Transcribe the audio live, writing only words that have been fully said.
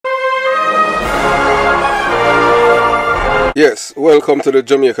Yes, welcome to the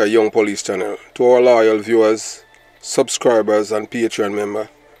Jamaica Young Police channel. To our loyal viewers, subscribers and Patreon member.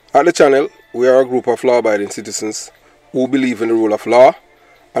 At the channel, we are a group of law-abiding citizens who believe in the rule of law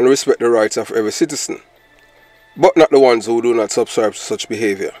and respect the rights of every citizen, but not the ones who do not subscribe to such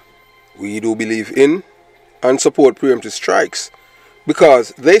behavior. We do believe in and support preemptive strikes because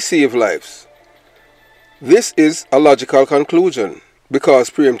they save lives. This is a logical conclusion because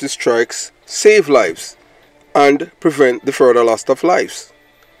preemptive strikes save lives and prevent the further loss of lives.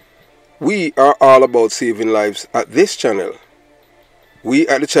 We are all about saving lives at this channel. We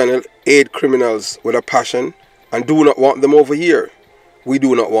at the channel aid criminals with a passion and do not want them over here. We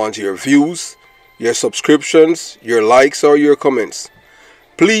do not want your views, your subscriptions, your likes or your comments.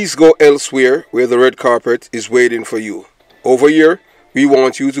 Please go elsewhere where the red carpet is waiting for you. Over here, we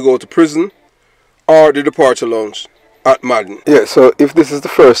want you to go to prison or the departure lounge at Madden. Yeah, so if this is the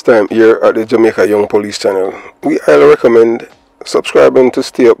first time here at the Jamaica Young Police channel, we highly recommend subscribing to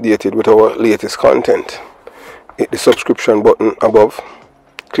stay updated with our latest content. Hit the subscription button above,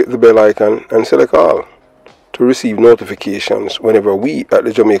 click the bell icon and select all to receive notifications whenever we at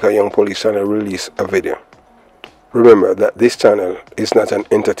the Jamaica Young Police channel release a video. Remember that this channel is not an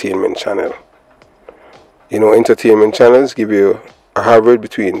entertainment channel. You know, entertainment channels give you a average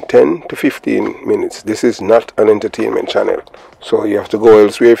between 10 to 15 minutes. This is not an entertainment channel, so you have to go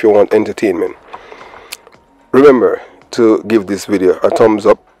elsewhere if you want entertainment. Remember to give this video a thumbs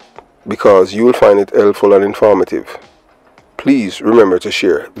up because you will find it helpful and informative. Please remember to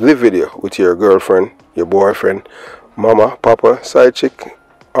share the video with your girlfriend, your boyfriend, mama, papa, side chick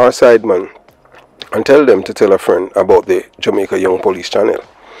or side man, and tell them to tell a friend about the Jamaica Young Police channel.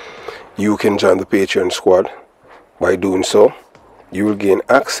 You can join the Patreon squad. By doing so, you will gain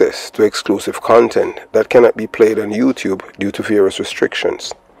access to exclusive content that cannot be played on YouTube due to various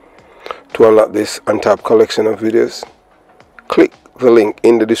restrictions. To unlock this untapped collection of videos, click the link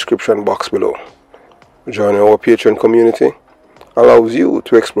in the description box below. Joining our Patreon community allows you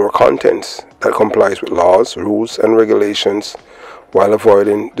to explore contents that complies with laws, rules and regulations while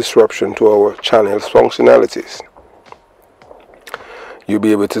avoiding disruption to our channel's functionalities. You'll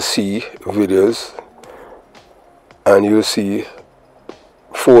be able to see videos and you'll see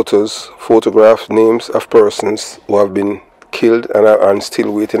photographs, names of persons who have been killed and are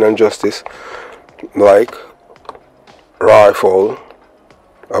still waiting on justice, like Rifle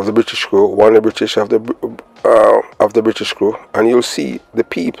of the British crew, one of the British of the British crew, and you'll see the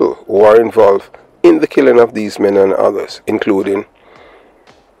people who are involved in the killing of these men and others, including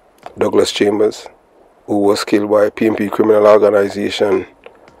Douglas Chambers, who was killed by PMP criminal organization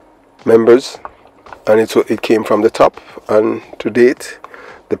members, and it came from the top. And to date,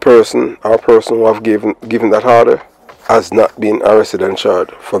 the person who have given that order has not been arrested and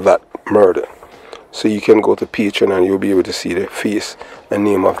charged for that murder. So you can go to Patreon and you'll be able to see the face and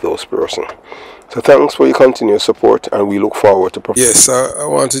name of those persons. So thanks for your continued support, and we look forward to. Yes, I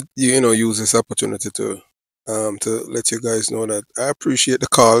wanted use this opportunity to let you guys know that I appreciate the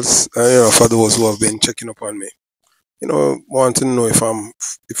calls. For those who have been checking up on me, wanting to know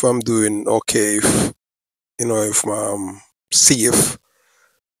if I'm doing okay, if I'm safe,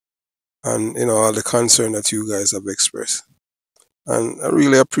 and all the concern that you guys have expressed. And I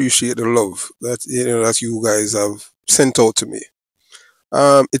really appreciate the love that that you guys have sent out to me.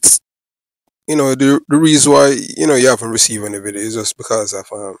 It's the reason why you haven't received any video is just because of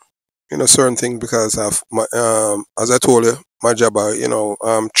certain things, because of my as I told you, my job,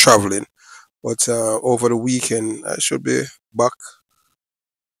 I'm traveling, but over the weekend I should be back.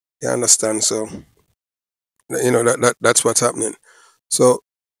 You understand? So that's what's happening. So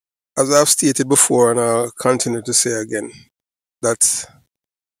as I've stated before, and I'll continue to say again, that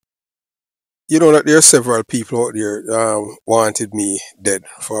that there are several people out there wanted me dead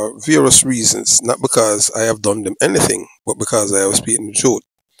for various reasons, not because I have done them anything, but because I have speaking the truth.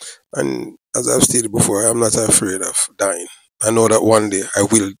 And as I've stated before, I'm not afraid of dying. I know that one day I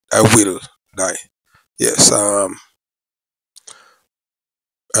will die. Yes, and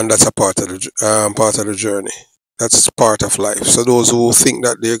that's a part of the journey. That's part of life. So those who think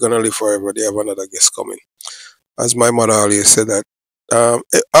that they're gonna live forever, they have another guest coming. As my mother always said that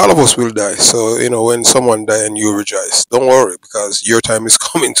all of us will die. So when someone dies and you rejoice, don't worry, because your time is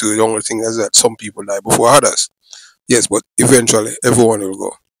coming too. The only thing is that some people die before others. Yes, but eventually everyone will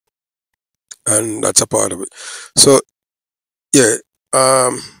go, and that's a part of it. So yeah,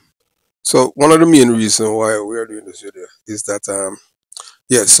 so one of the main reasons why we are doing this video is that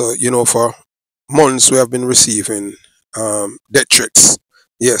yeah, so for months we have been receiving death threats.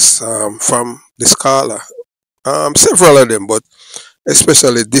 Yes, from the scholar, several of them, but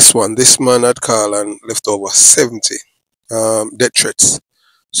especially this one. This man had called and left over 70 death threats.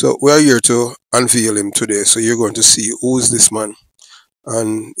 So we are here to unveil him today. So you're going to see who is this man,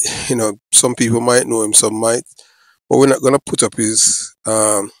 and some people might know him, some might, but we're not going to put up his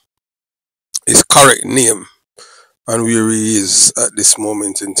correct name and where he is at this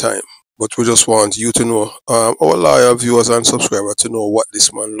moment in time. But we just want you to know, our loyal viewers and subscribers, to know what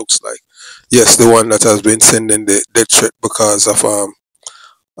this man looks like. Yes, the one that has been sending the death threat because of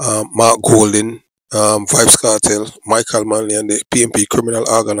Mark Golden, Vibes Cartel, Michael Manley, and the PMP criminal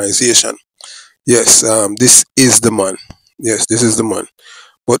organization. Yes, this is the man. Yes, this is the man.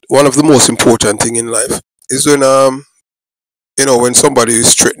 But one of the most important thing in life is when somebody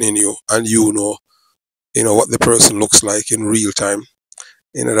is threatening you and what the person looks like in real time.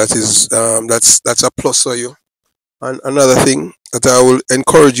 That is that's a plus for you. And another thing that I will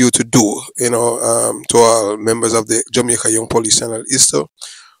encourage you to do, to all members of the Jamaica Young Police channel, is to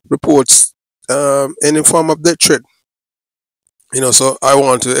report any form of death threat. So I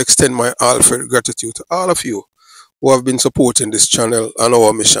want to extend my heartfelt gratitude to all of you who have been supporting this channel and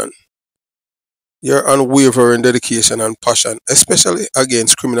our mission. Your unwavering dedication and passion, especially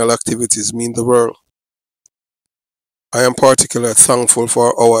against criminal activities, mean the world. I am particularly thankful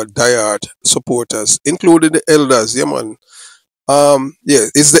for our diehard supporters, including the elders. Yeah, man. Yeah,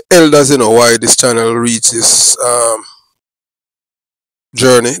 it's the elders, why this channel reached this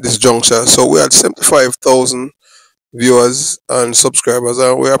journey, this juncture. So we had 75,000 viewers and subscribers,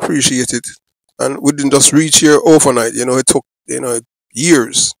 and we appreciate it. And we didn't just reach here overnight. It took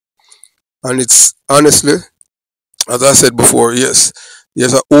years, and it's honestly, as I said before, yes,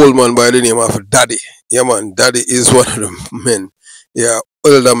 there's an old man by the name of Daddy. Yeah, man, Daddy is one of the men. Yeah,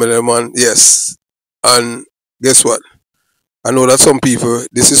 older man, yes. And guess what? I know that some people,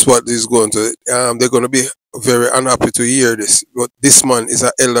 this is what is going to, they're going to be very unhappy to hear this. But this man is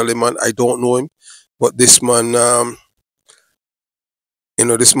an elderly man. I don't know him, but this man,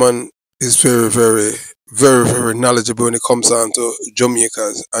 this man is very, very, very, very knowledgeable when it comes down to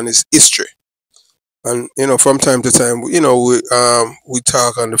Jamaica and its history. And from time to time, we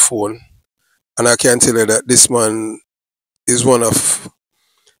talk on the phone, and I can tell you that this man is one of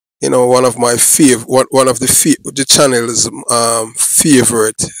my favorite, one of the channel's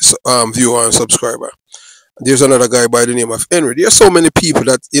favorite viewer and subscriber. There's another guy by the name of Henry. There are so many people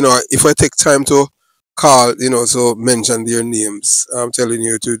that if I take time to call, so mention their names, I'm telling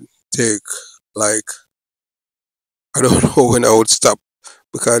you to take, like, I don't know when I would stop,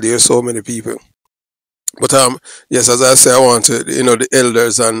 because there are so many people. But yes, as I say, I want to, the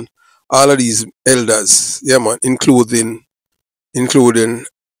elders and all of these elders, yeah, man, including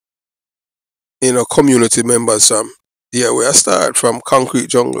community members. Yeah, we are start from Concrete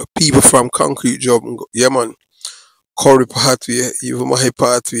Jungle, people from Concrete Jungle, yeah, man, Curry pathway, even my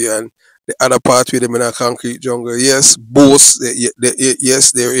pathway, and the other pathway them in a Concrete Jungle. Yes, both,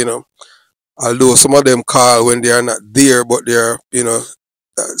 yes, they're although some of them call when they are not there, but they're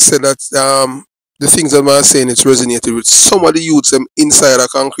say that the things that I'm saying, it's resonated with some of the youths them inside a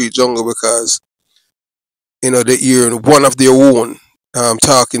Concrete Jungle, because they hear one of their own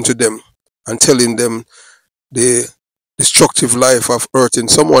talking to them and telling them the destructive life of hurting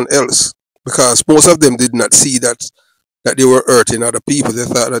someone else, because most of them did not see that they were hurting other people. They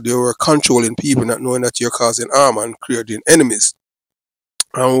thought that they were controlling people, not knowing that you're causing harm and creating enemies.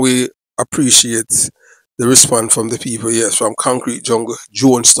 And we appreciate the response from the people, yes, from Concrete Jungle,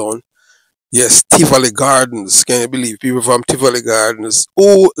 Jonestown, yes, Tivoli Gardens. Can you believe people from Tivoli Gardens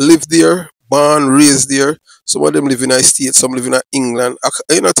who live there, born, raised there? Some of them live in the States, some live in England.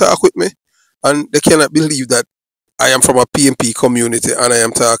 Talk with me, and they cannot believe that I am from a PMP community and I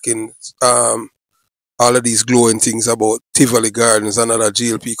am talking all of these glowing things about Tivoli Gardens and other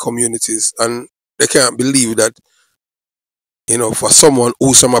GLP communities, and they can't believe that for someone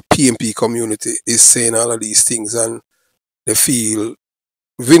who's from a PMP community is saying all of these things, and they feel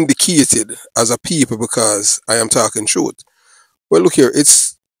vindicated as a people because I am talking truth. Well, look here,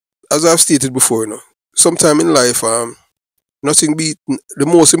 it's, as I've stated before, sometime in life, nothing beat the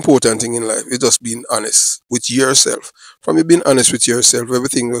most important thing in life is just being honest with yourself. From you being honest with yourself,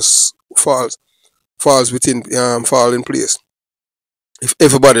 everything just falls fall in place. If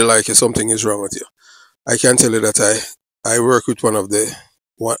everybody like you, something is wrong with you. I can tell you that I work with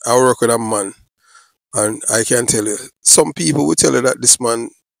I work with a man, and I can tell you, some people will tell you that this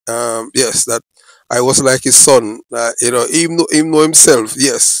man, yes, that I was like his son, even though himself,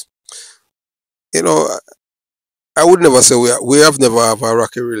 yes, I would never say we have never have a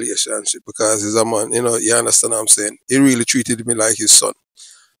rocky relationship, because he's a man, you understand what I'm saying? He really treated me like his son.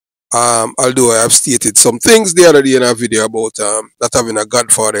 Although I have stated some things the other day in a video about not having a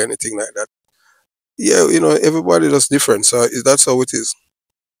godfather or anything like that. yeah, everybody does different. So that's how it is.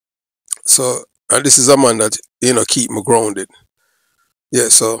 So, and this is a man that keep me grounded. Yeah.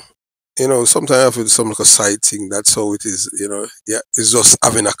 So sometimes I feel some like a side thing. That's how it is. Yeah, it's just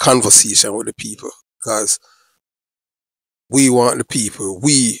having a conversation with the people because we want the people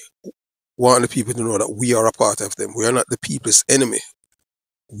to know that we are a part of them. We are not the people's enemy.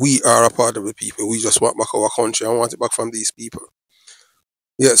 We are a part of the people. We just want back our country. I want it back from these people.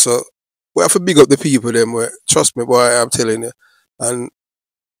 Yeah, so we have to big up the people them. Trust me, boy, I'm telling you. And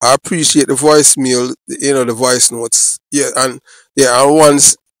I appreciate the voicemail, the voice notes. Yeah, and yeah, and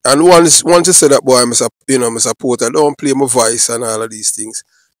once you say that, boy, I'm a supporter. Don't play my voice and all of these things.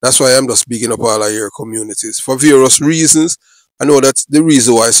 That's why I'm just speaking up all of your communities for various reasons. I know that's the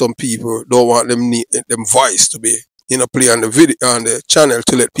reason why some people don't want them voice to be play on the video on the channel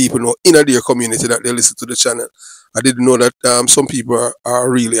to let people know in their community that they listen to the channel. I didn't know that some people are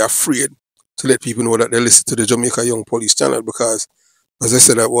really afraid to let people know that they listen to the Jamaica Young Police channel because as I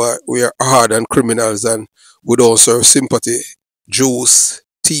said, that we are hard on criminals and we don't serve sympathy, juice,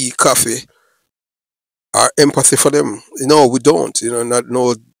 tea, coffee, or empathy for them. No, we don't. Not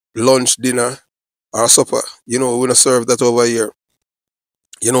no lunch, dinner, or supper. We don't serve that over here.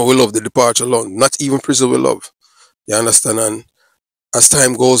 We love the departure alone. Not even prison we love. You understand? And as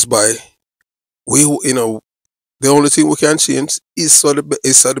time goes by, the only thing we can change is for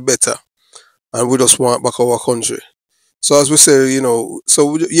the better. And we just want back our country. So as we say, so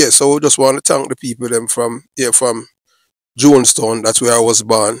we just want to thank the people them from Jonestown. That's where I was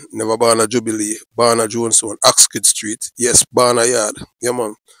born. Never born at Jubilee, born at Jonestown, Oxford Street. Yes, born a yard. Yeah,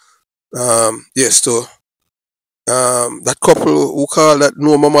 man. Yes, so that couple who call that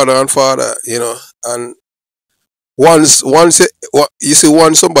know my mother and father, and you see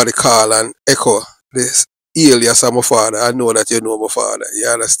once somebody call and echo this alias of my father, I know that you know my father. You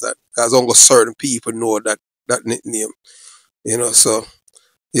understand? Because only certain people know that nickname. So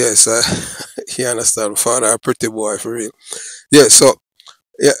yes, you understand. Father, a pretty boy for real. Yeah, so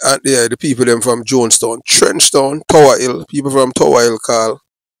yeah, and yeah, the people them from Jonestown, Trenchtown, Tower Hill, people from Tower Hill call,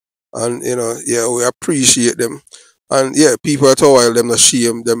 and yeah, we appreciate them, and yeah, people at Tower Hill them not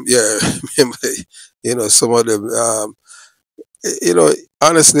shame them. Yeah, remember, some of them. You know,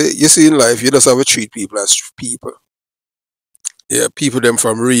 honestly, you see in life, you just have to treat people as people. Yeah, people them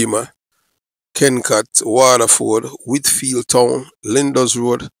from Rima, Kencut, Waterford, Whitfield Town, Linders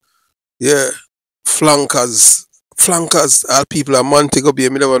Road. Yeah, flankers, flankers. All people are Montego Bay.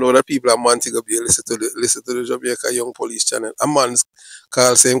 Me never know that people are Montego Bay. Listen to the Jamaica Young Police channel. A man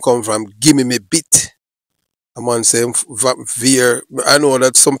call same come from Gimme Me Bit. A man same from Veer. I know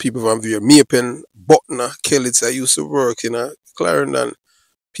that some people from Veer, Mapen, Butner, Kellits. I used to work in a Clarendon.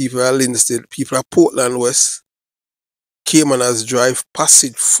 People are Linstead. People are Portland West. Caymanas Drive,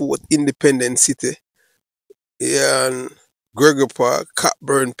 Passage Fort, Independent City. Yeah, and Gregor Park,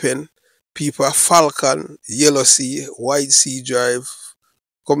 Cockburn Pen, people are Falcon, Yellow Sea, White Sea Drive,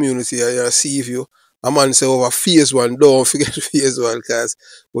 community, see if you. A man say over phase one, don't forget phase one, because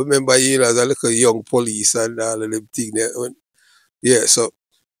remember, as a little young police and all of them thing there. Yeah, so,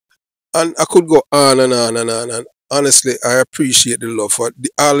 and I could go on and on and on. And honestly, I appreciate the love for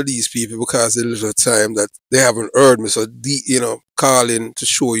all of these people because the little time that they haven't heard me. So, calling to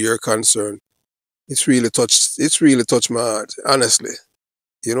show your concern. It's really touched my heart, honestly.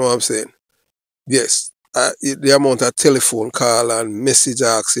 You know what I'm saying? Yes. The amount of telephone call and message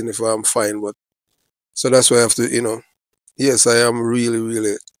asking if I'm fine, but so that's why I have to, yes, I am really,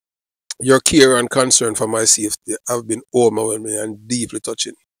 really your care and concern for my safety have been overwhelming and deeply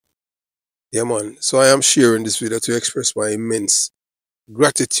touching. Yeah, man. So I am sharing this video to express my immense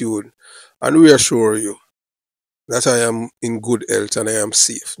gratitude and reassure you that I am in good health and I am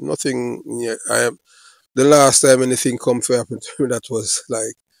safe. Nothing, yeah, I am the last time anything come to happen to me that was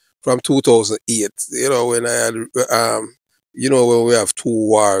like from 2008, when I had when we have two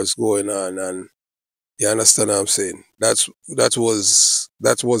wars going on, and you understand what I'm saying. That was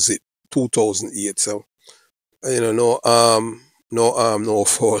it, 2008. So no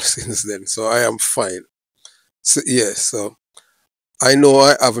fall since then, so I am fine. So yes, so I know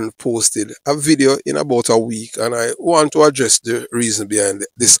I haven't posted a video in about a week, and I want to address the reason behind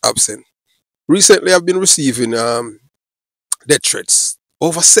this absence. Recently I've been receiving death threats.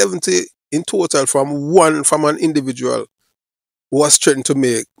 Over 70 in total from an individual who was threatened to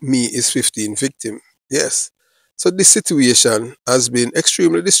make me his 15th victim. Yes. So this situation has been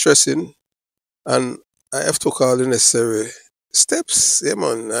extremely distressing, and I have took all the necessary steps. Yeah,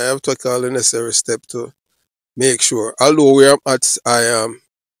 man. I have took all the necessary steps to make sure. Although where I'm at, uh,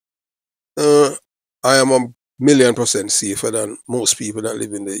 I am a million percent safer than most people that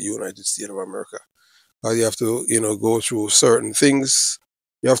live in the United States of America. You have to, go through certain things.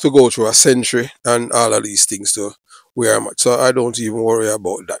 You have to go through a century and all of these things to where I'm at. So I don't even worry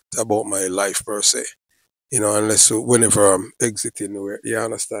about that, about my life per se, unless whenever I'm exiting where you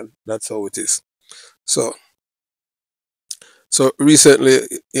understand. That's how it is. So so recently,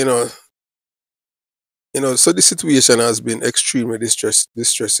 you know, so the situation has been extremely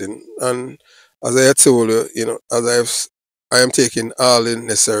distressing. And as I had told you, I am taking all the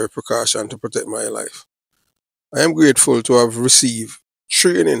necessary precaution to protect my life. I am grateful to have received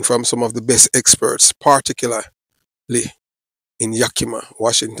training from some of the best experts, particularly in Yakima,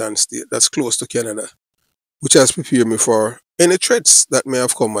 Washington State, that's close to Canada, which has prepared me for any threats that may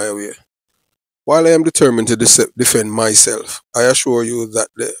have come my way. While I am determined to defend myself, I assure you that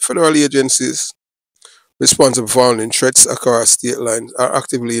the federal agencies responsible for handling threats across state lines are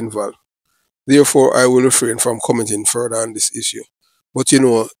actively involved. Therefore, I will refrain from commenting further on this issue. But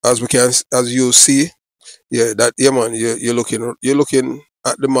as you see, yeah, man, you're looking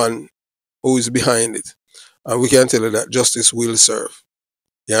at the man who is behind it, and we can tell you that justice will serve.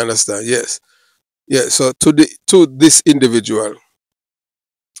 You understand? Yes, yeah. So to this individual,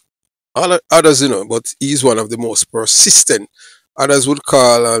 others, but he's one of the most persistent. Others would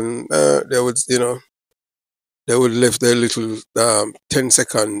call and they would leave their little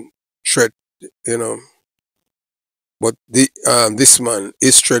 10-second threat, you know. But this man,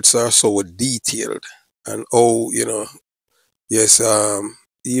 his threats are so detailed, and yes,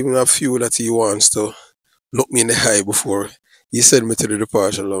 even a few that he wants to look me in the eye before he sent me to the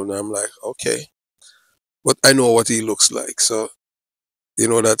departure lounge. And I'm like, okay, but I know what he looks like, so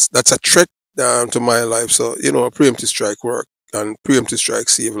that's a threat to my life. So a preemptive strike work, and preemptive strike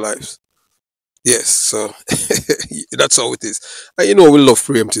save lives. Yes, so that's how it is. And we love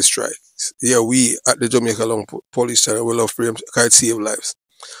preemptive strikes. Yeah, we at the Jamaica Long Police Channel, we love preemptive, because it save lives.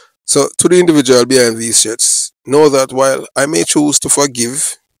 So to the individual behind these shirts, know that while I may choose to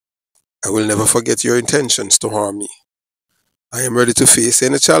forgive, I will never forget your intentions to harm me. I am ready to face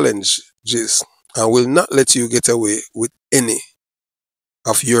any challenges and will not let you get away with any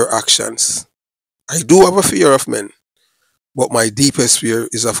of your actions. I do have a fear of men, but my deepest fear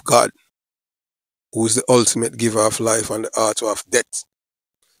is of God, who is the ultimate giver of life and the author of death.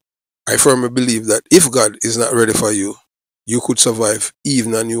 I firmly believe that if God is not ready for you, you could survive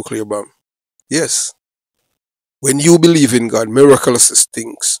even a nuclear bomb. Yes, when you believe in God, miraculous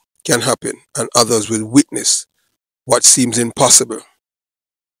things can happen and others will witness what seems impossible.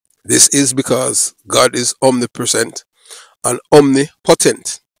 This is because God is omnipresent and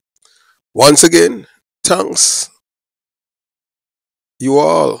omnipotent. Once again, thanks you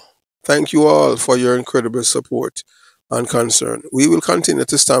all. Thank you all for your incredible support and concern. We will continue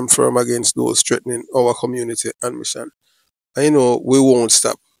to stand firm against those threatening our community and mission. I know we won't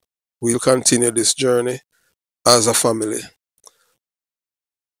stop. We'll continue this journey as a family.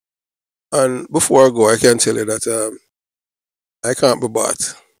 And before I go, I can tell you that I can't be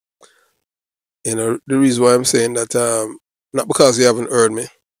bought. The reason why I'm saying that, not because you haven't heard me.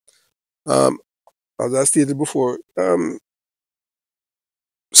 Um, as I stated before,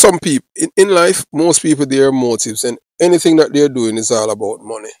 some people in life, most people, their motives and anything that they're doing is all about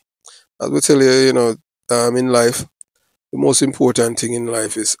money. As we tell you, in life, the most important thing in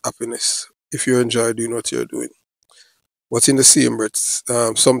life is happiness. If you enjoy doing what you're doing, but in the same breath,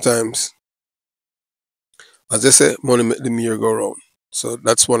 sometimes, as they say, money make the mirror go round. So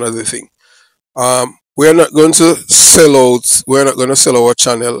that's one other thing. We're not going to sell out. We're not going to sell our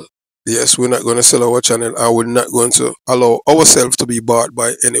channel. Yes, we're not going to sell our channel, and we're not going to allow ourselves to be bought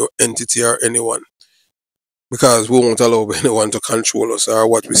by any entity or anyone, because we won't allow anyone to control us or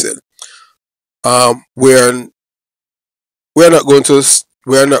what we sell. We're not going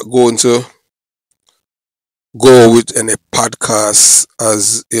to go with any podcast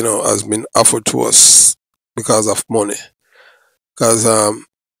as has been offered to us because of money. Because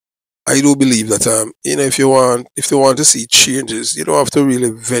I do believe that if you want to see changes, you don't have to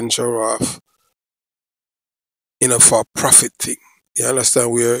really venture off for a profit thing. You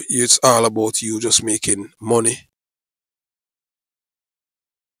understand, where it's all about you just making money.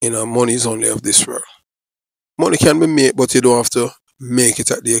 Money is only of this world. Money can be made, but you don't have to make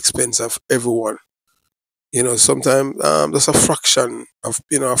it at the expense of everyone. Sometimes just a fraction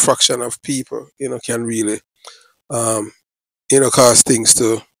of people can really um cause things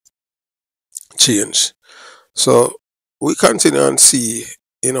to change. So we continue and see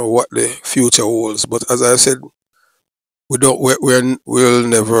what the future holds. But as I said, we'll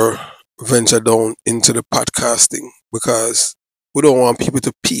never venture down into the podcasting, because we don't want people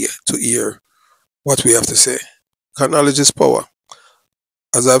to pay to hear what we have to say. 'Cause knowledge is power.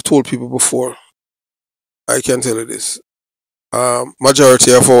 As I've told people before, I can tell you this.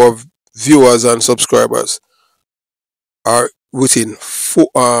 Majority of our viewers and subscribers are within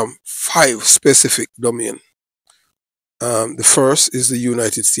five specific domain. The first is the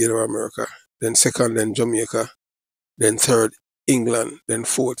United States of America, then second, then Jamaica, then third, England, then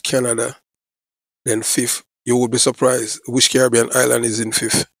fourth, Canada, then fifth. You would be surprised which Caribbean island is in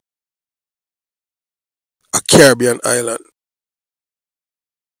fifth. A Caribbean island,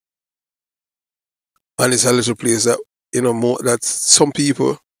 and it's a little place that more that some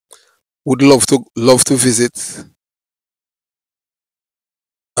people would love to visit,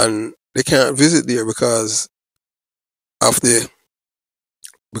 and they can't visit there of the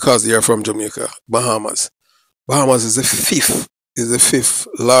because they are from Jamaica, Bahamas. Bahamas is the fifth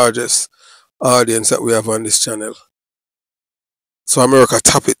largest audience that we have on this channel. So America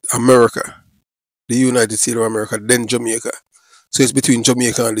top it. America, the United States of America, then Jamaica. So it's between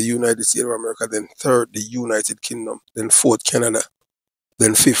Jamaica and the United States of America, then third, the United Kingdom, then fourth, Canada,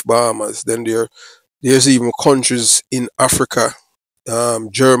 then fifth, Bahamas. Then there's even countries in Africa,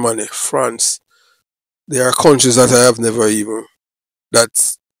 Germany, France. There are countries that I have never even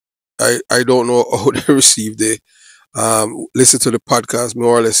that I don't know how they receive the listen to the podcast.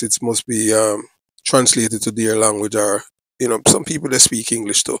 More or less, it must be translated to their language, or some people that speak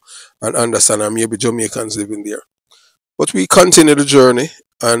English too and understand, and maybe Jamaicans living there. But we continue the journey,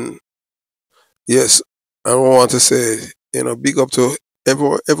 and yes, I want to say, big up to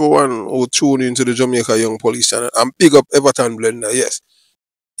everyone who tune into the Jamaica Young Police channel, and big up Everton Blender. Yes,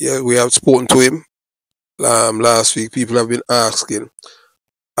 yeah, we have spoken to him last week. People have been asking.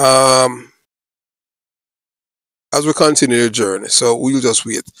 Um, as we continue the journey. So we'll just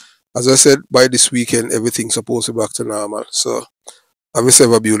wait. As I said, by this weekend, everything's supposed to be back to normal. So have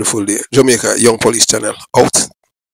yourself a beautiful day. Jamaica Young Police Channel out.